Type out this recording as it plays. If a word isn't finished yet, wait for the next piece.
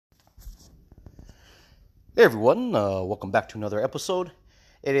Hey everyone, welcome back to another episode.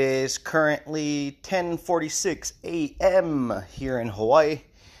 It is currently 10:46 a.m. here in Hawaii,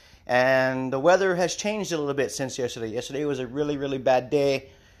 and the weather has changed a little bit since yesterday. Yesterday was a really bad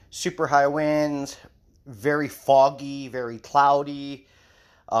day, super high winds, very foggy, very cloudy,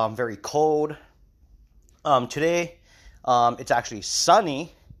 very cold. Today, it's actually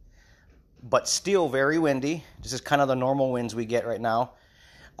sunny, but still very windy. This is kind of the normal winds we get right now,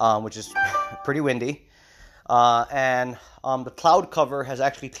 which is pretty windy. And the cloud cover has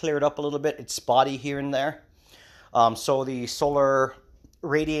actually cleared up a little bit. It's spotty here and there. So the solar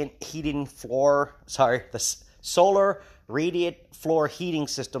radiant heating floor, solar radiant floor heating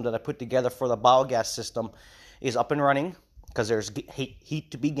system that I put together for the biogas system is up and running because there's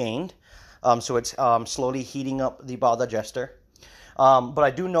heat to be gained. So it's slowly heating up the biodigester. But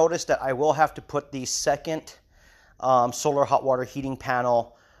I do notice that I will have to put the second solar hot water heating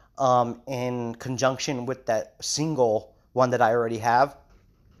panel in conjunction with that single one that I already have.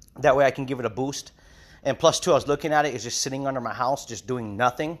 That way I can give it a boost. And plus two, I was looking at it, it's just sitting under my house, just doing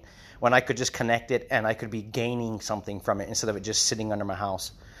nothing, when I could just connect it and I could be gaining something from it instead of it just sitting under my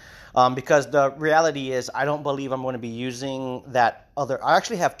house. Because the reality is, I don't believe I'm going to be using that other. I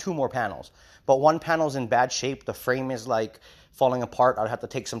actually have two more panels, but one panel's in bad shape. The frame is like falling apart. I'd have to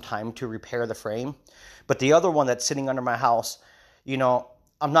take some time to repair the frame. But the other one that's sitting under my house,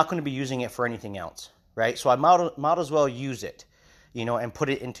 I'm not going to be using it for anything else, right? So I might as well use it, and put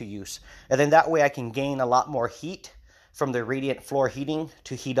it into use. And then that way I can gain a lot more heat from the radiant floor heating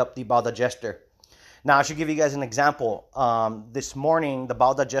to heat up the biodigester. Now, I should give you guys an example. This morning, the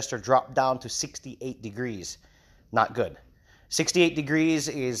biodigester dropped down to 68 degrees. Not good. 68 degrees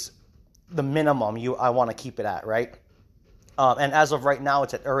is the minimum I want to keep it at, right? And as of right now,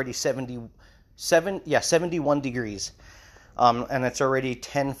 it's at already 71 degrees. And it's already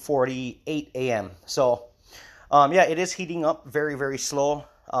 10:48 a.m. So, it is heating up very slow.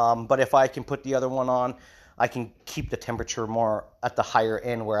 But if I can put the other one on, I can keep the temperature more at the higher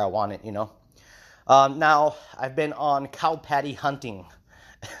end where I want it, Now, I've been on cow patty hunting.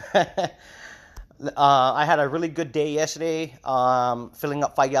 I had a really good day yesterday, filling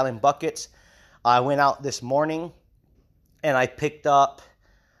up 5-gallon buckets. I went out this morning and I picked up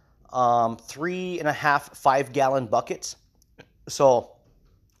 3.5 5-gallon buckets. So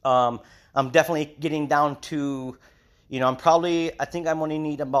I'm definitely getting down to, I think I'm going to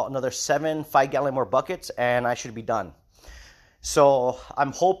need about another 7 5-gallon more buckets and I should be done. So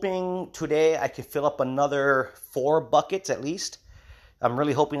I'm hoping today I can fill up another 4 buckets at least. I'm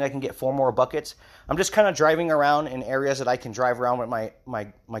really hoping I can get 4 more buckets. I'm just kind of driving around in areas that I can drive around with my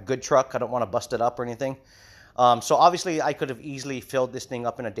good truck. I don't want to bust it up or anything. So obviously I could have easily filled this thing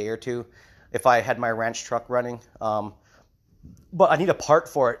up in a day or two if I had my ranch truck running. But I need a part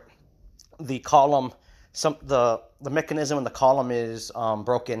for it. The column, the mechanism in the column is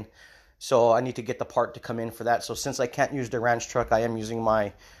broken. So I need to get the part to come in for that. So since I can't use the ranch truck, I am using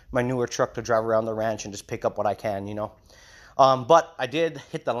my newer truck to drive around the ranch and just pick up what I can, But I did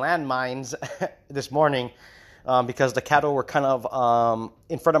hit the landmines this morning because the cattle were kind of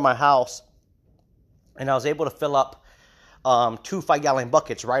in front of my house. And I was able to fill up 2 5-gallon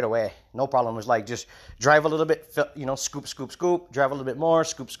buckets right away. No problem. It was like just drive a little bit, scoop, drive a little bit more,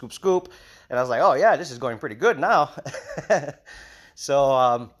 scoop. And I was like, oh yeah, this is going pretty good now. So,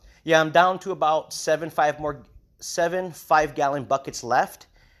 I'm down to about 7 5-gallon buckets left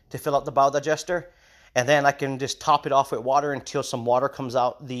to fill up the biodigester. And then I can just top it off with water until some water comes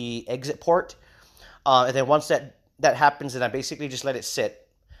out the exit port. And then once that happens, then I basically just let it sit.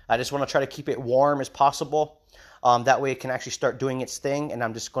 I just want to try to keep it warm as possible. That way it can actually start doing its thing, and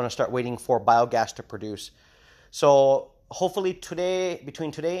I'm just going to start waiting for biogas to produce. So hopefully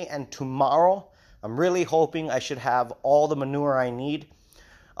between today and tomorrow, I'm really hoping I should have all the manure I need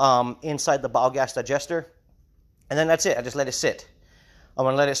inside the biogas digester. And then that's it. I just let it sit. I'm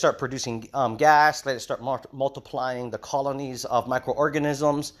going to let it start producing gas, let it start multiplying the colonies of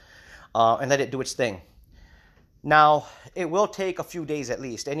microorganisms, and let it do its thing. Now, it will take a few days at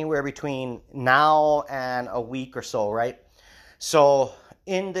least, anywhere between now and a week or so, right? So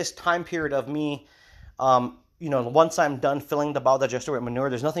in this time period of me, once I'm done filling the biodigester with manure,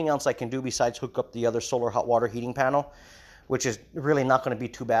 there's nothing else I can do besides hook up the other solar hot water heating panel, which is really not going to be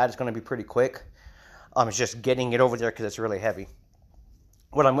too bad. It's going to be pretty quick. It's just getting it over there because it's really heavy.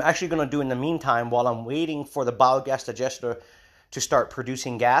 What I'm actually going to do in the meantime, while I'm waiting for the biogas digester to start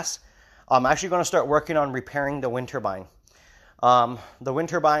producing gas, I'm actually going to start working on repairing the wind turbine. The wind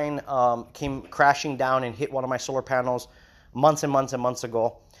turbine came crashing down and hit one of my solar panels months and months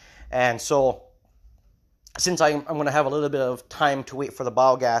ago. And so since I'm going to have a little bit of time to wait for the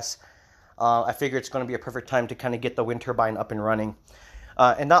biogas, I figure it's going to be a perfect time to kind of get the wind turbine up and running.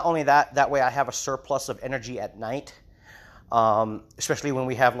 And not only that, that way I have a surplus of energy at night, especially when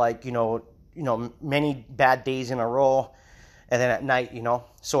we have like, many bad days in a row. And then at night,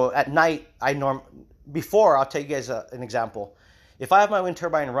 so at night, before, I'll tell you guys an example. If I have my wind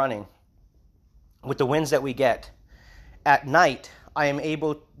turbine running with the winds that we get, at night, I am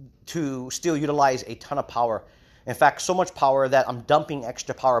able to still utilize a ton of power. In fact, so much power that I'm dumping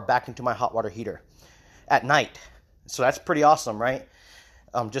extra power back into my hot water heater at night. So that's pretty awesome, right?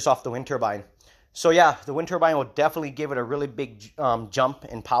 Just off the wind turbine. So yeah, the wind turbine will definitely give it a really big jump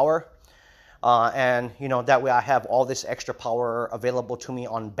in power. And that way I have all this extra power available to me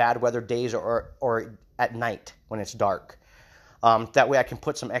on bad weather days or at night when it's dark. That way I can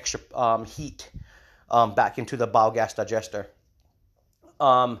put some extra heat back into the biogas digester.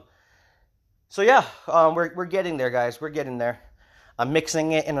 So yeah, we're getting there, guys. We're getting there. I'm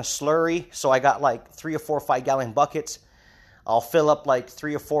mixing it in a slurry, so I got like 3 or 4 5-gallon buckets. I'll fill up like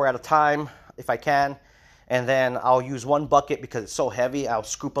 3 or 4 at a time if I can. And then I'll use one bucket because it's so heavy. I'll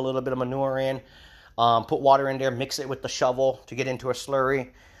scoop a little bit of manure in, put water in there, mix it with the shovel to get into a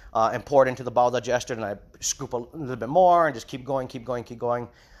slurry, and pour it into the biodigester. And I scoop a little bit more and just keep going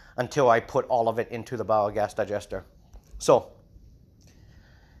until I put all of it into the biogas digester. So,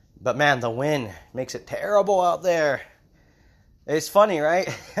 but man, the wind makes it terrible out there. It's funny, right?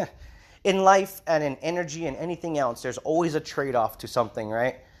 In life and in energy and anything else, there's always a trade-off to something,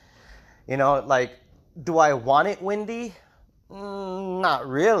 right? Like, do I want it windy? Not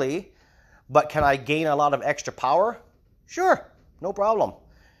really. But can I gain a lot of extra power? Sure, no problem.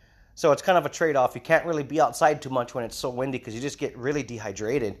 So it's kind of a trade-off. You can't really be outside too much when it's so windy because you just get really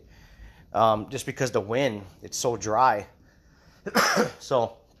dehydrated. Just because the wind, it's so dry.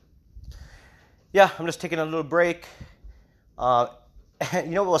 So, yeah, I'm just taking a little break. What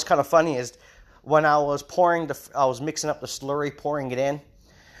was kind of funny is when I was I was mixing up the slurry, pouring it in.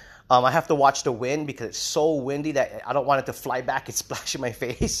 I have to watch the wind because it's so windy that I don't want it to fly back and splash in my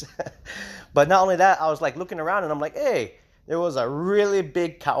face. But not only that, I was like looking around and I'm like, hey, there was a really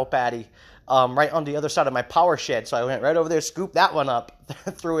big cow patty right on the other side of my power shed. So I went right over there, scooped that one up,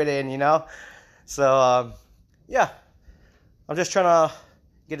 threw it in, So, yeah, I'm just trying to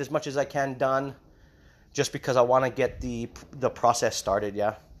get as much as I can done just because I want to get the process started,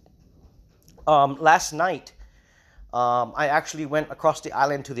 yeah. Last night, I actually went across the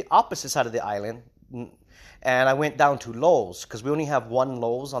island to the opposite side of the island, and I went down to Lowe's because we only have one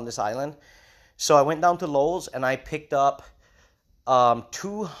Lowe's on this island. So I went down to Lowe's and I picked up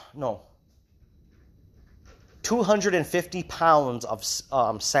 250 pounds of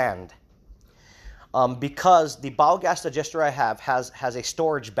sand. Because the biogas digester I have has a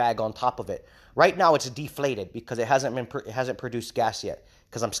storage bag on top of it. Right now it's deflated because it hasn't produced gas yet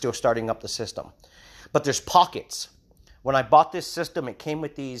because I'm still starting up the system. But there's pockets. When I bought this system, it came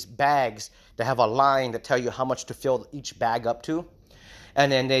with these bags that have a line that tell you how much to fill each bag up to.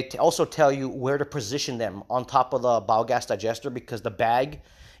 And then they also tell you where to position them on top of the biogas digester because the bag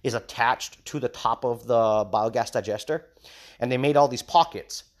is attached to the top of the biogas digester. And they made all these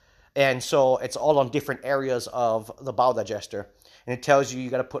pockets. And so it's all on different areas of the biodigester. And it tells you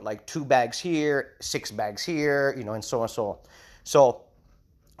got to put like 2 bags here, 6 bags here, and so on and so on. So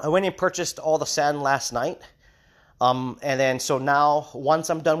I went and purchased all the sand last night. And then so now once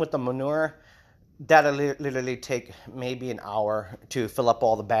I'm done with the manure, that'll literally take maybe an hour to fill up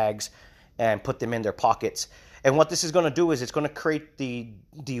all the bags and put them in their pockets. And what this is going to do is it's going to create the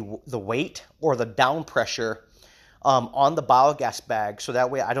weight or the down pressure on the biogas bag, so that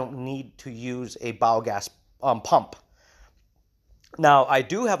way I don't need to use a biogas pump. Now, I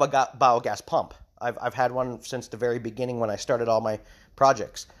do have a biogas pump. I've had one since the very beginning when I started all my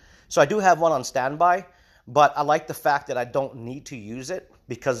projects. So I do have one on standby, but I like the fact that I don't need to use it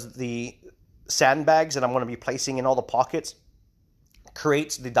because the sandbags that I'm going to be placing in all the pockets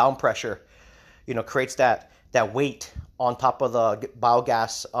creates the down pressure, creates that weight on top of the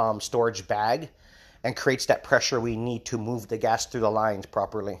biogas storage bag and creates that pressure we need to move the gas through the lines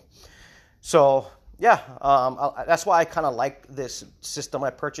properly. So, yeah, that's why I kind of like this system I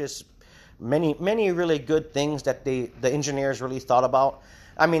purchased. Many really good things that the engineers really thought about.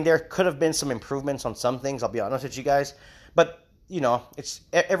 I mean, there could have been some improvements on some things, I'll be honest with you guys. But,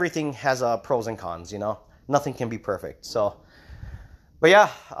 everything has pros and cons, Nothing can be perfect. So, but yeah,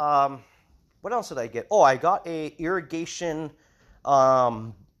 what else did I get? Oh, I got a irrigation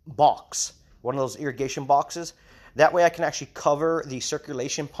box. One of those irrigation boxes. That way I can actually cover the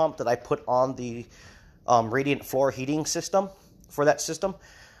circulation pump that I put on the radiant floor heating system for that system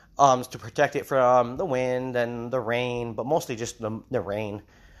to protect it from the wind and the rain, but mostly just the rain.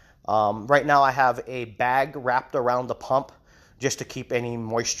 Right now I have a bag wrapped around the pump just to keep any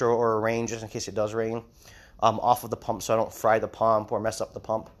moisture or rain, just in case it does rain, off of the pump so I don't fry the pump or mess up the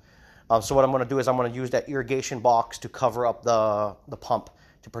pump. So what I'm going to do is I'm going to use that irrigation box to cover up the pump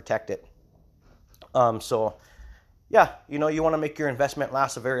to protect it. So yeah, you know, you want to make your investment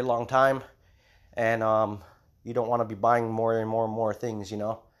last a very long time, and you don't want to be buying more and more and more things, you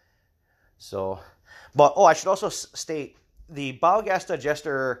know. So, but I should also state the biogas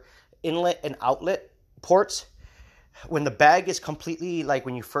digester inlet and outlet ports. When the bag is completely, like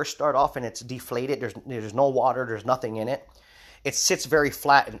when you first start off and it's deflated, there's no water, there's nothing in it. It sits very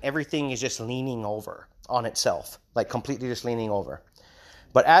flat and everything is just leaning over on itself, like completely just leaning over.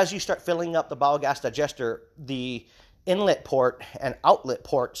 But as you start filling up the biogas digester, the inlet port and outlet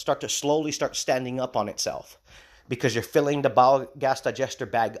port start to slowly start standing up on itself because you're filling the biogas digester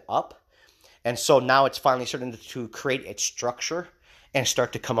bag up. And so now it's finally starting to create its structure and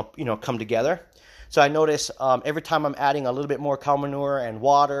start to come up, you know, come together. So I notice every time I'm adding a little bit more cow manure and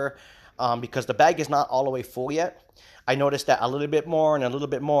water, because the bag is not all the way full yet, I notice that a little bit more and a little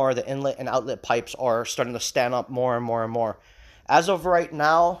bit more, the inlet and outlet pipes are starting to stand up more and more and more. As of right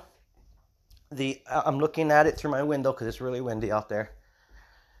now, I'm looking at it through my window because it's really windy out there.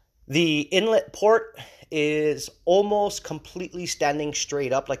 The inlet port is almost completely standing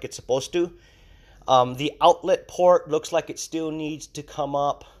straight up like it's supposed to. The outlet port looks like it still needs to come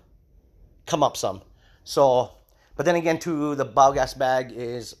up some. So, but then again, too, the biogas bag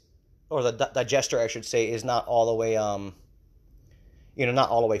is, or the digester, I should say, is not all the way, not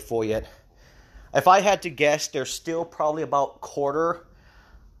all the way full yet. If I had to guess, there's still probably about quarter,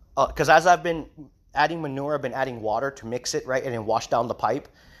 because as I've been adding manure, I've been adding water to mix it, right, and then wash down the pipe.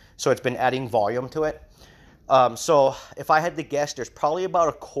 So it's been adding volume to it. So if I had to guess, there's probably about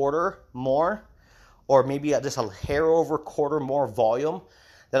a quarter more, or maybe just a hair over quarter more volume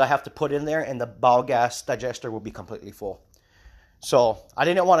that I have to put in there, and the biogas digester will be completely full. So I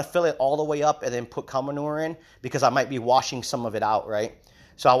didn't want to fill it all the way up and then put cow manure in because I might be washing some of it out, right?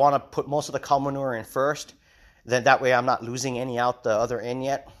 So I want to put most of the cow manure in first. Then that way I'm not losing any out the other end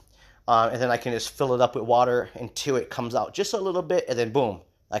yet. And then I can just fill it up with water until it comes out just a little bit, and then boom,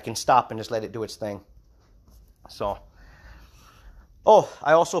 I can stop and just let it do its thing. So,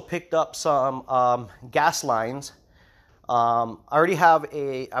 I also picked up some gas lines. I already have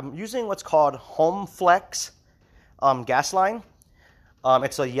I'm using what's called HomeFlex gas line.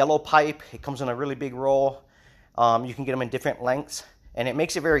 It's a yellow pipe. It comes in a really big roll. You can get them in different lengths, and it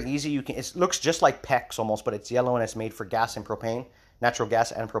makes it very easy. It looks just like PEX almost, but it's yellow and it's made for gas and propane, natural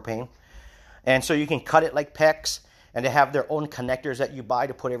gas and propane. And so you can cut it like PEX, and they have their own connectors that you buy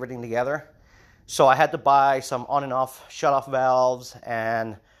to put everything together. So I had to buy some on and off shut-off valves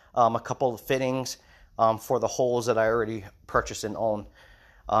and a couple of fittings for the holes that I already purchased and own.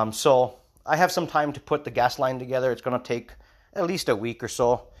 So I have some time to put the gas line together. It's going to take at least a week or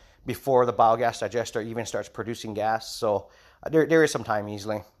so before the biogas digester even starts producing gas. So there is some time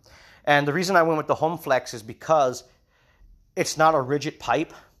easily. And the reason I went with the HomeFlex is because it's not a rigid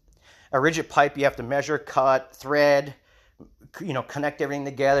pipe. A rigid pipe, you have to measure, cut, thread, connect everything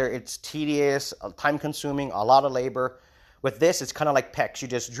together. It's tedious, time consuming, a lot of labor. With this, it's kind of like PEX. You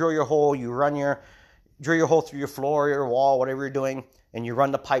just drill your hole, drill your hole through your floor, your wall, whatever you're doing, and you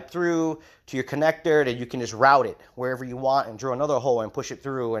run the pipe through to your connector, and you can just route it wherever you want and drill another hole and push it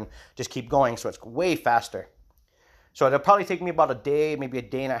through and just keep going. So it's way faster. So it'll probably take me about a day, maybe a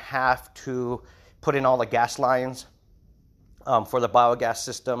day and a half to put in all the gas lines for the biogas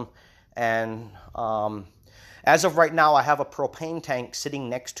system. And as of right now, I have a propane tank sitting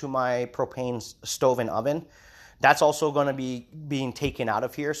next to my propane stove and oven. That's also going to be being taken out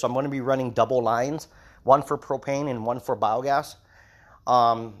of here. So I'm going to be running double lines, one for propane and one for biogas.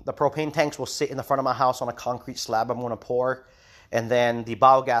 The propane tanks will sit in the front of my house on a concrete slab I'm going to pour. And then the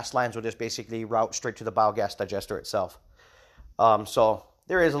biogas lines will just basically route straight to the biogas digester itself. So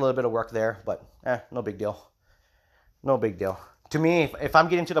there is a little bit of work there, but no big deal. No big deal. To me, if I'm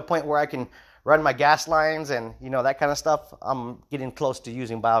getting to the point where I can run my gas lines and, that kind of stuff, I'm getting close to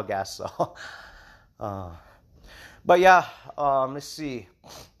using biogas. So, but yeah, let's see.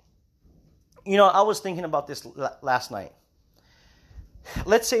 I was thinking about this last night.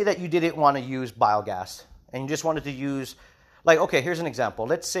 Let's say that you didn't want to use biogas and you just wanted to use, here's an example.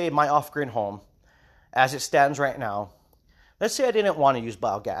 Let's say my off-grid home, as it stands right now, let's say I didn't want to use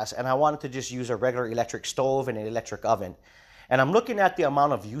biogas and I wanted to just use a regular electric stove and an electric oven. And I'm looking at the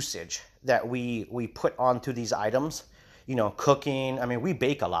amount of usage that we put onto these items, cooking. I mean, we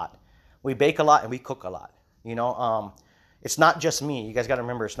bake a lot. We bake a lot and we cook a lot. It's not just me. You guys got to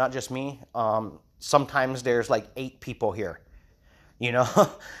remember, it's not just me. Sometimes there's 8 people here. you know?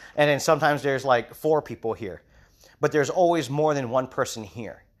 And then sometimes there's like 4 people here, but there's always more than one person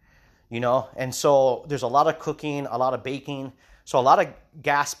here, you know? And so there's a lot of cooking, a lot of baking, so a lot of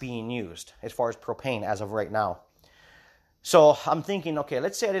gas being used as far as propane as of right now. So I'm thinking, okay,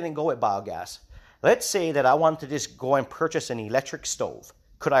 let's say I didn't go with biogas. Let's say that I wanted to just go and purchase an electric stove.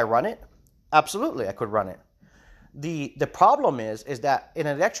 Could I run it? Absolutely, I could run it. The problem is that an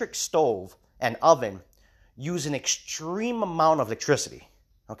electric stove and oven use an extreme amount of electricity,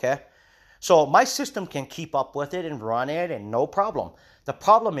 okay? So my system can keep up with it and run it and no problem. The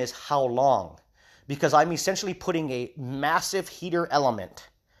problem is how long, because I'm essentially putting a massive heater element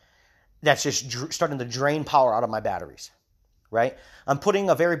that's just starting to drain power out of my batteries, right? I'm putting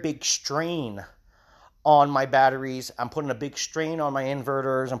a very big strain on my batteries. I'm putting a big strain on my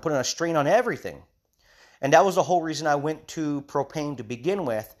inverters. I'm putting a strain on everything. And that was the whole reason I went to propane to begin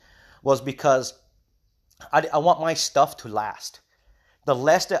with, was because I want my stuff to last. The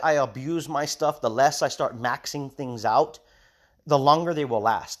less that I abuse my stuff, the less I start maxing things out, the longer they will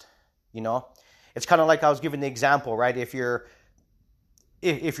last, you know? It's kind of like I was giving the example, right? If you're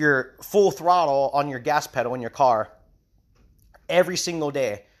full throttle on your gas pedal in your car every single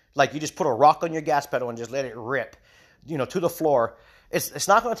day, like you just put a rock on your gas pedal and just let it rip, you know, to the floor, it's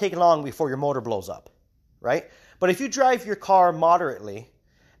not going to take long before your motor blows up, right? But if you drive your car moderately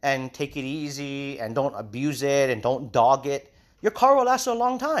and take it easy and don't abuse it and don't dog it, your car will last a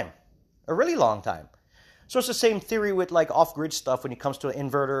long time, a really long time. So it's the same theory with like off-grid stuff when it comes to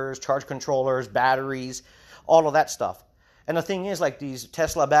inverters, charge controllers, batteries, all of that stuff. And the thing is, like these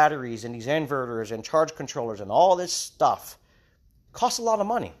Tesla batteries and these inverters and charge controllers and all this stuff costs a lot of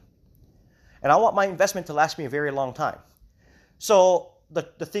money. And I want my investment to last me a very long time. So the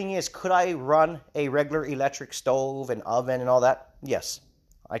thing is, could I run a regular electric stove and oven and all that? Yes,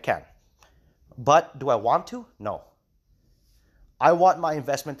 I can. But do I want to? No. I want my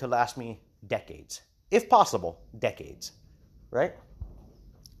investment to last me decades. If possible, decades, right?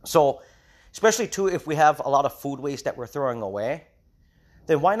 So, especially too, if we have a lot of food waste that we're throwing away,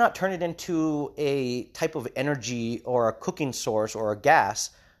 then why not turn it into a type of energy or a cooking source or a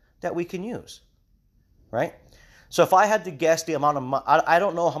gas that we can use, right? So if I had to guess the amount of money, I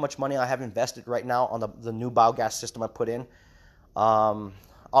don't know how much money I have invested right now on the new biogas system I put in.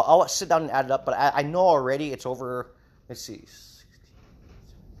 I'll sit down and add it up, but I know already it's over, let's see,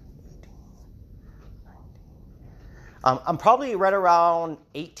 I'm probably right around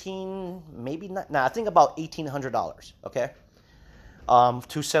 18, maybe not. Nah, I think about $1,800. Okay,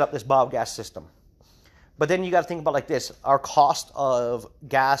 to set up this biogas system. But then you got to think about like this: our cost of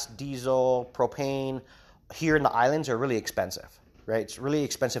gas, diesel, propane here in the islands are really expensive, right? It's really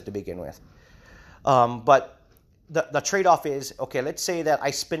expensive to begin with. But the trade-off is, okay, let's say that I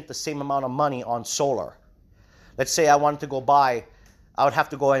spent the same amount of money on solar. Let's say I wanted to go buy. I would have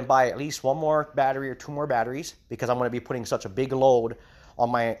to go and buy at least 1 more battery or 2 more batteries, because I'm going to be putting such a big load on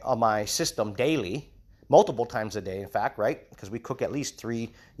my system daily, multiple times a day, in fact, right? Because we cook at least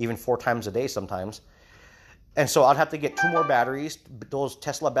 3, even 4 times a day sometimes. And so I'd have to get 2 more batteries. Those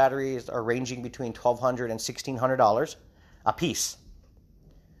Tesla batteries are ranging between $1,200 and $1,600 a piece,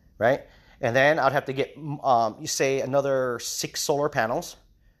 right? And then I'd have to get, you say, another 6 solar panels,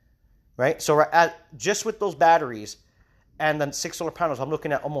 right? So just with those batteries and then 6 solar panels, I'm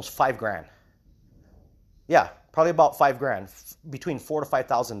looking at almost $5,000. Yeah, probably about $5,000, between $4,000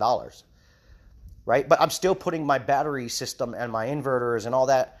 to $5,000, right? But I'm still putting my battery system and my inverters and all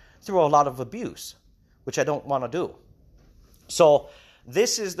that through a lot of abuse, which I don't want to do. So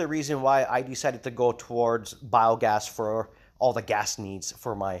this is the reason why I decided to go towards biogas for all the gas needs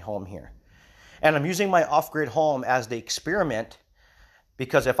for my home here. And I'm using my off-grid home as the experiment,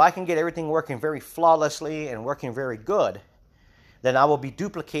 because if I can get everything working very flawlessly and working very good, then I will be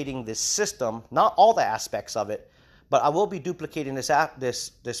duplicating this system, not all the aspects of it, but I will be duplicating this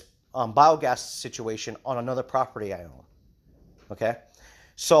biogas situation on another property I own. Okay?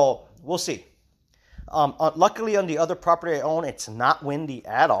 So we'll see. Luckily, on the other property I own, it's not windy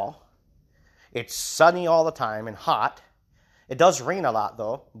at all. It's sunny all the time and hot. It does rain a lot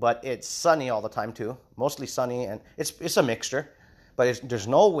though, but it's sunny all the time too. Mostly sunny, and it's a mixture, but there's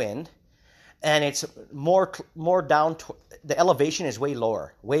no wind, and it's more down. The elevation is way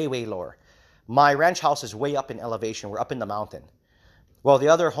lower, way lower. My ranch house is way up in elevation. We're up in the mountain. Well, the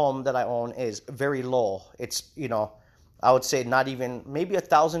other home that I own is very low. It's, I would say not even, maybe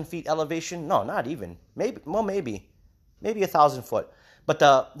 1,000 feet elevation. No, not even. Maybe 1,000 foot. But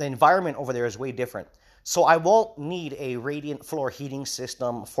the environment over there is way different. So I won't need a radiant floor heating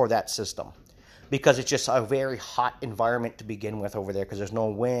system for that system, because it's just a very hot environment to begin with over there, because there's no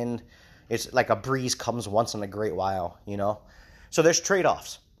wind. It's like a breeze comes once in a great while, So there's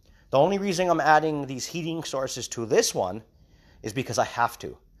trade-offs. The only reason I'm adding these heating sources to this one is because I have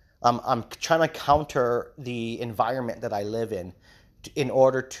to. I'm trying to counter the environment that I live in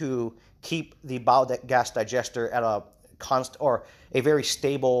order to keep the biogas digester at a constant or a very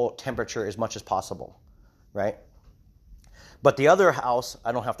stable temperature as much as possible, right? But the other house,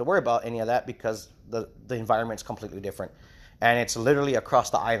 I don't have to worry about any of that because the environment's completely different. And it's literally across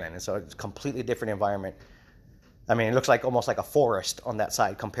the island, and so it's a completely different environment. I mean, it looks like almost like a forest on that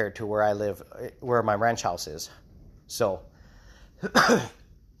side compared to where I live, where my ranch house is. So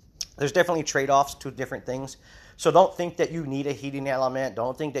there's definitely trade-offs to different things. So don't think that you need a heating element.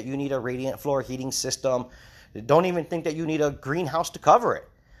 Don't think that you need a radiant floor heating system. Don't even think that you need a greenhouse to cover it.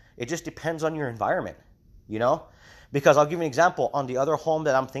 It just depends on your environment, you know? Because I'll give you an example. On the other home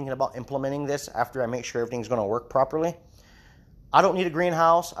that I'm thinking about implementing this after I make sure everything's going to work properly, I don't need a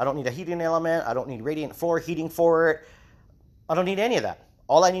greenhouse. I don't need a heating element. I don't need radiant floor heating for it. I don't need any of that.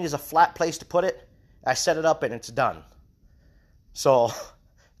 All I need is a flat place to put it. I set it up and it's done. So,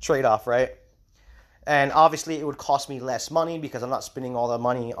 trade-off, right? And obviously it would cost me less money because I'm not spending all the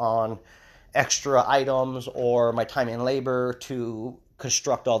money on extra items or my time and labor to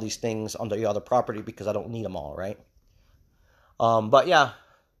construct all these things on the other property because I don't need them all, right? But yeah,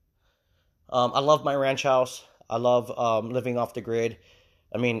 I love my ranch house. I love living off the grid.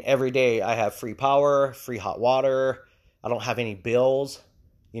 I mean, every day I have free power, free hot water. I don't have any bills,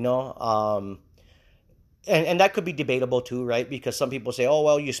 you know. And that could be debatable too, right? Because some people say, oh,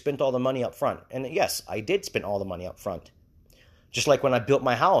 well, you spent all the money up front. And yes, I did spend all the money up front. Just like when I built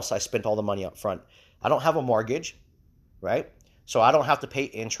my house, I spent all the money up front. I don't have a mortgage, right? So I don't have to pay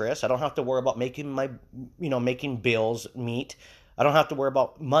interest. I don't have to worry about making bills meet. I don't have to worry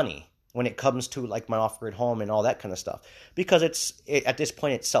about money when it comes to like my off-grid home and all that kind of stuff. Because at this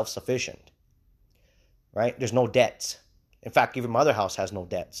point, it's self-sufficient, right? There's no debts. In fact, even my other house has no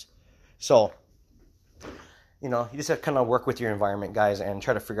debts. So, you know, you just have to kind of work with your environment, guys, and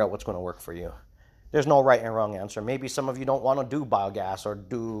try to figure out what's going to work for you. There's no right and wrong answer. Maybe some of you don't want to do biogas or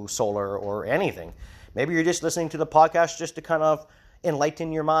do solar or anything. Maybe you're just listening to the podcast just to kind of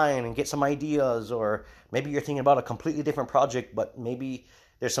enlighten your mind and get some ideas, or maybe you're thinking about a completely different project, but maybe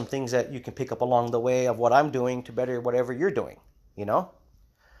there's some things that you can pick up along the way of what I'm doing to better whatever you're doing, you know?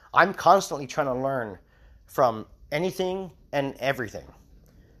 I'm constantly trying to learn from anything and everything.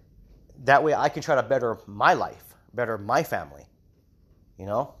 That way I can try to better my life, better my family, you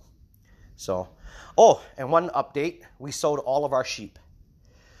know? So, oh, and one update, we sold all of our sheep.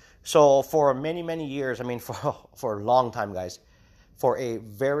 So for many, many years, I mean, for a long time, guys, for a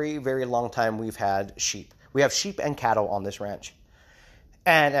very, very long time, we've had sheep. We have sheep and cattle on this ranch.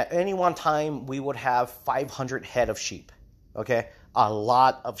 And at any one time, we would have 500 head of sheep, okay? A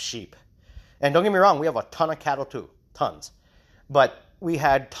lot of sheep. And don't get me wrong, we have a ton of cattle too, tons. But we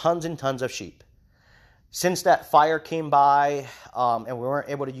had tons and tons of sheep. Since that fire came by and we weren't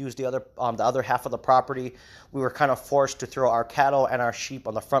able to use the other half of the property, we were kind of forced to throw our cattle and our sheep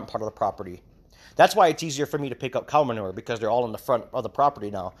on the front part of the property. That's why it's easier for me to pick up cow manure, because they're all in the front of the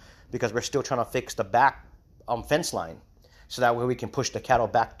property now, because we're still trying to fix the back fence line. So that way we can push the cattle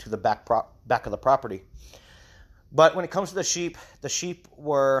back to the back of the property. But when it comes to the sheep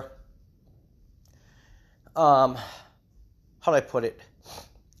were, how do I put it?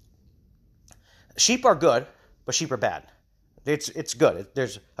 Sheep are good, but sheep are bad. It's good.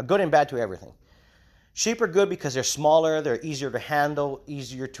 There's a good and bad to everything. Sheep are good because they're smaller, they're easier to handle,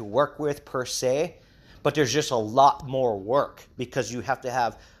 easier to work with per se, but there's just a lot more work because you have to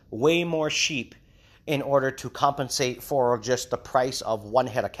have way more sheep in order to compensate for just the price of one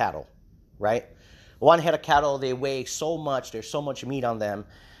head of cattle, right? One head of cattle, they weigh so much, there's so much meat on them.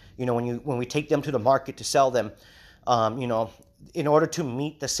 You know, when we take them to the market to sell them, you know, in order to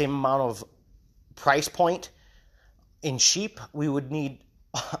meet the same amount of price point in sheep, we would need,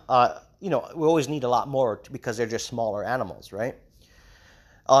 you know, we always need a lot more because they're just smaller animals, right?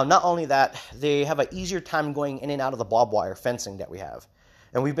 Not only that, they have an easier time going in and out of the barbed wire fencing that we have.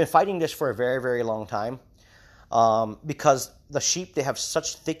 And we've been fighting this for a very, very long time because the sheep, they have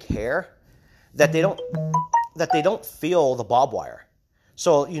such thick hair that they don't feel the barbed wire.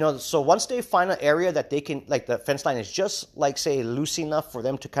 So, you know, so once they find an area that they can, like the fence line is just like, say, loose enough for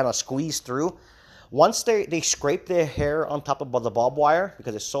them to kind of squeeze through, once they scrape their hair on top of the barbed wire,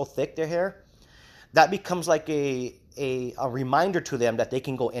 because it's so thick, their hair, that becomes like a reminder to them that they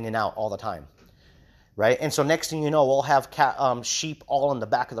can go in and out all the time. Right? And so next thing you know, we'll have sheep all in the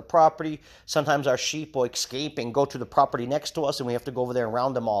back of the property. Sometimes our sheep will escape and go to the property next to us, and we have to go over there and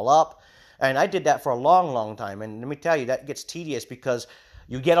round them all up. And I did that for a long, long time. And let me tell you, that gets tedious because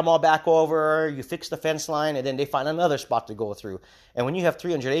You get them all back over, you fix the fence line, and then they find another spot to go through. And when you have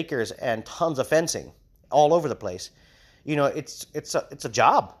 300 acres and tons of fencing all over the place, it's a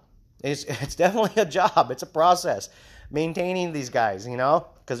job. It's definitely a job. It's a process maintaining these guys,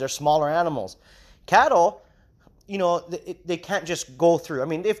 because they're smaller animals. Cattle, they can't just go through. I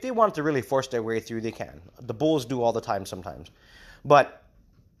mean, if they want to really force their way through, they can. The bulls do all the time sometimes. But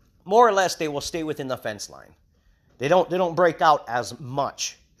more or less, they will stay within the fence line. They don't break out as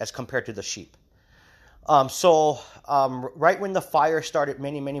much as compared to the sheep. Right when the fire started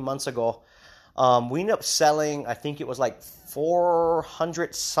many, many months ago, we ended up selling, I think it was like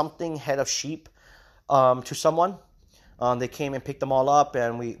 400 something head of sheep to someone. They came and picked them all up,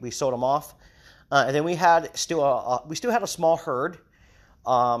 and we sold them off. And then we still had a small herd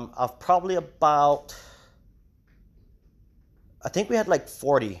of probably about, I think we had like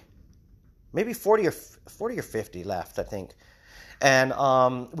 40, maybe 40 or 50 left, I think. And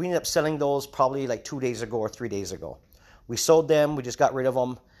we ended up selling those probably like 2 days ago or 3 days ago. We sold them. We just got rid of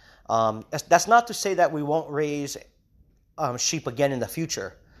them. That's not to say that we won't raise sheep again in the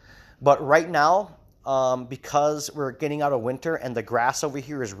future. But right now, because we're getting out of winter and the grass over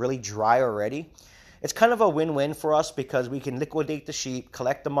here is really dry already, it's kind of a win-win for us because we can liquidate the sheep,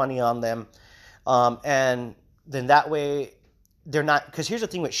 collect the money on them, and then that way they're not... Because here's the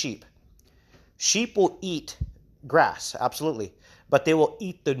thing with sheep. Sheep will eat grass, absolutely, but they will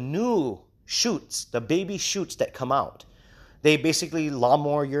eat the new shoots, the baby shoots that come out. They basically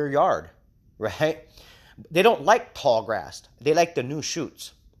lawnmower your yard, right? They don't like tall grass. They like the new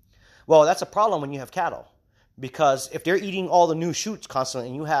shoots. Well, that's a problem when you have cattle, because if they're eating all the new shoots constantly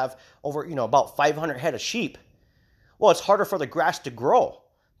and you have over, about 500 head of sheep, well, it's harder for the grass to grow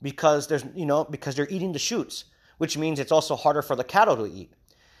because because they're eating the shoots, which means it's also harder for the cattle to eat.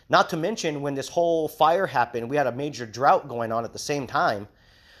 Not to mention, when this whole fire happened, we had a major drought going on at the same time.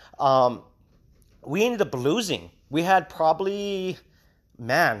 We ended up losing. We had probably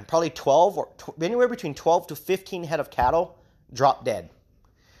 12 or anywhere between 12 to 15 head of cattle drop dead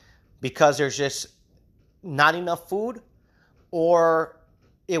because there's just not enough food, or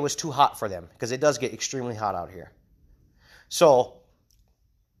it was too hot for them, because it does get extremely hot out here. So,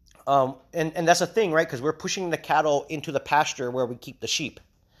 and that's the thing, right? Because we're pushing the cattle into the pasture where we keep the sheep.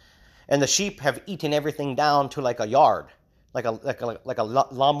 And the sheep have eaten everything down to like a yard, like a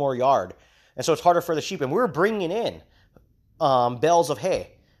lawnmower yard. And so it's harder for the sheep. And we're bringing in bales of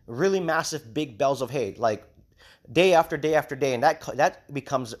hay, really massive, big bales of hay, like day after day after day. And that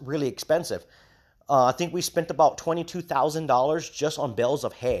becomes really expensive. I think we spent about $22,000 just on bales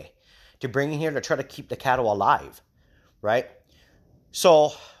of hay to bring in here to try to keep the cattle alive, right?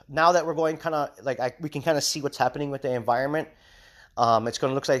 So now that we're going kind of we can kind of see what's happening with the environment.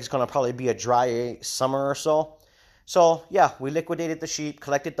 Looks like it's going to probably be a dry summer or so. So yeah, we liquidated the sheep,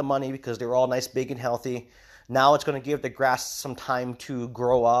 collected the money because they were all nice, big, and healthy. Now it's going to give the grass some time to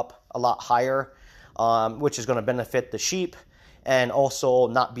grow up a lot higher, which is going to benefit the sheep and also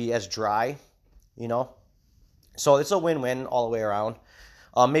not be as dry, So it's a win-win all the way around.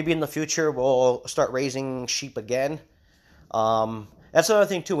 Maybe in the future we'll start raising sheep again. That's another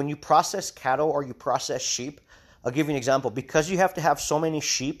thing too. When you process cattle or you process sheep, I'll give you an example. Because you have to have so many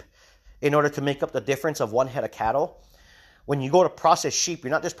sheep in order to make up the difference of one head of cattle, when you go to process sheep,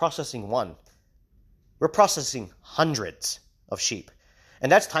 you're not just processing one. We're processing hundreds of sheep.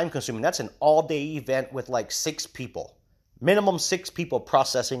 And that's time consuming. That's an all-day event with like 6 people. Minimum 6 people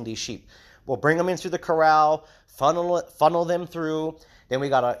processing these sheep. We'll bring them in through the corral, funnel them through. Then we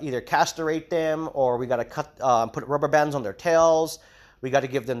got to either castrate them, or we got to put rubber bands on their tails. We got to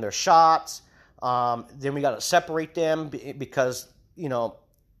give them their shots. Then we got to separate them because,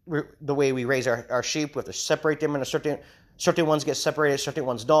 the way we raise our sheep, we have to separate them in certain ones get separated, certain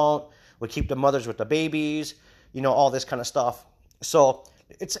ones don't. We keep the mothers with the babies, all this kind of stuff. So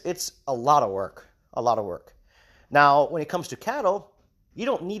it's a lot of work, Now, when it comes to cattle, you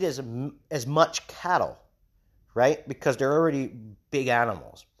don't need as much cattle, right? Because they're already big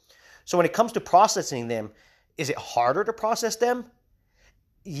animals. So when it comes to processing them, is it harder to process them?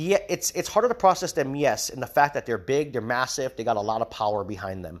 Yeah, it's harder to process them, yes, in the fact that they're big, they're massive, they got a lot of power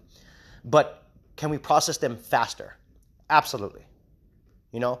behind them. But can we process them faster? Absolutely.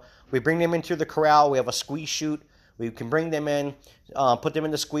 We bring them into the corral, we have a squeeze chute, we can bring them in, put them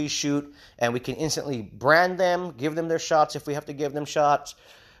in the squeeze chute, and we can instantly brand them, give them their shots if we have to give them shots.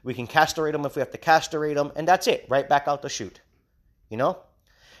 We can castrate them if we have to castrate them, and that's it, right back out the chute, And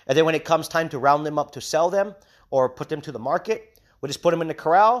then when it comes time to round them up to sell them or put them to the market, we just put them in the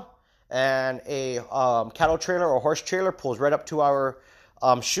corral, and a cattle trailer or horse trailer pulls right up to our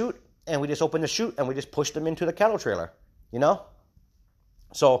chute, and we just open the chute and we just push them into the cattle trailer,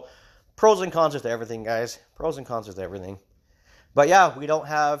 So pros and cons to everything, guys. Pros and cons to everything. But yeah, we don't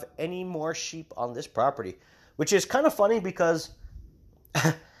have any more sheep on this property, which is kind of funny because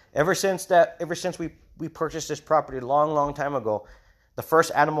ever since we purchased this property a long time ago, the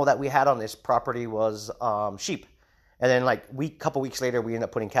first animal that we had on this property was sheep. And then like couple weeks later, we ended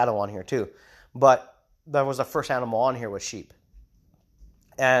up putting cattle on here too. But that was the first animal on here was sheep.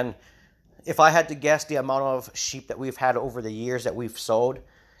 And if I had to guess the amount of sheep that we've had over the years that we've sold,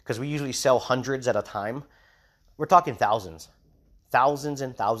 because we usually sell hundreds at a time, we're talking thousands. Thousands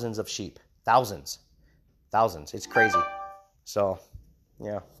and thousands of sheep. Thousands. It's crazy. So,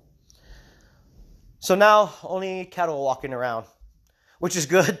 yeah. So now only cattle walking around, which is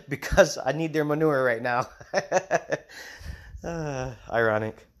good because I need their manure right now.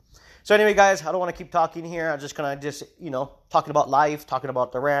 Ironic. So anyway, guys, I don't want to keep talking here. I'm just going to talking about life, talking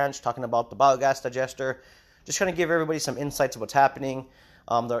about the ranch, talking about the biogas digester. Just going to give everybody some insights of what's happening,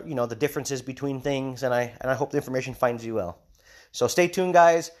 the differences between things, and I hope the information finds you well. So stay tuned,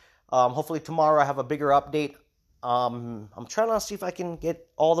 guys. Hopefully tomorrow I have a bigger update. I'm trying to see if I can get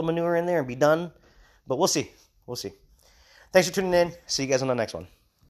all the manure in there and be done, but we'll see. Thanks for tuning in. See you guys on the next one.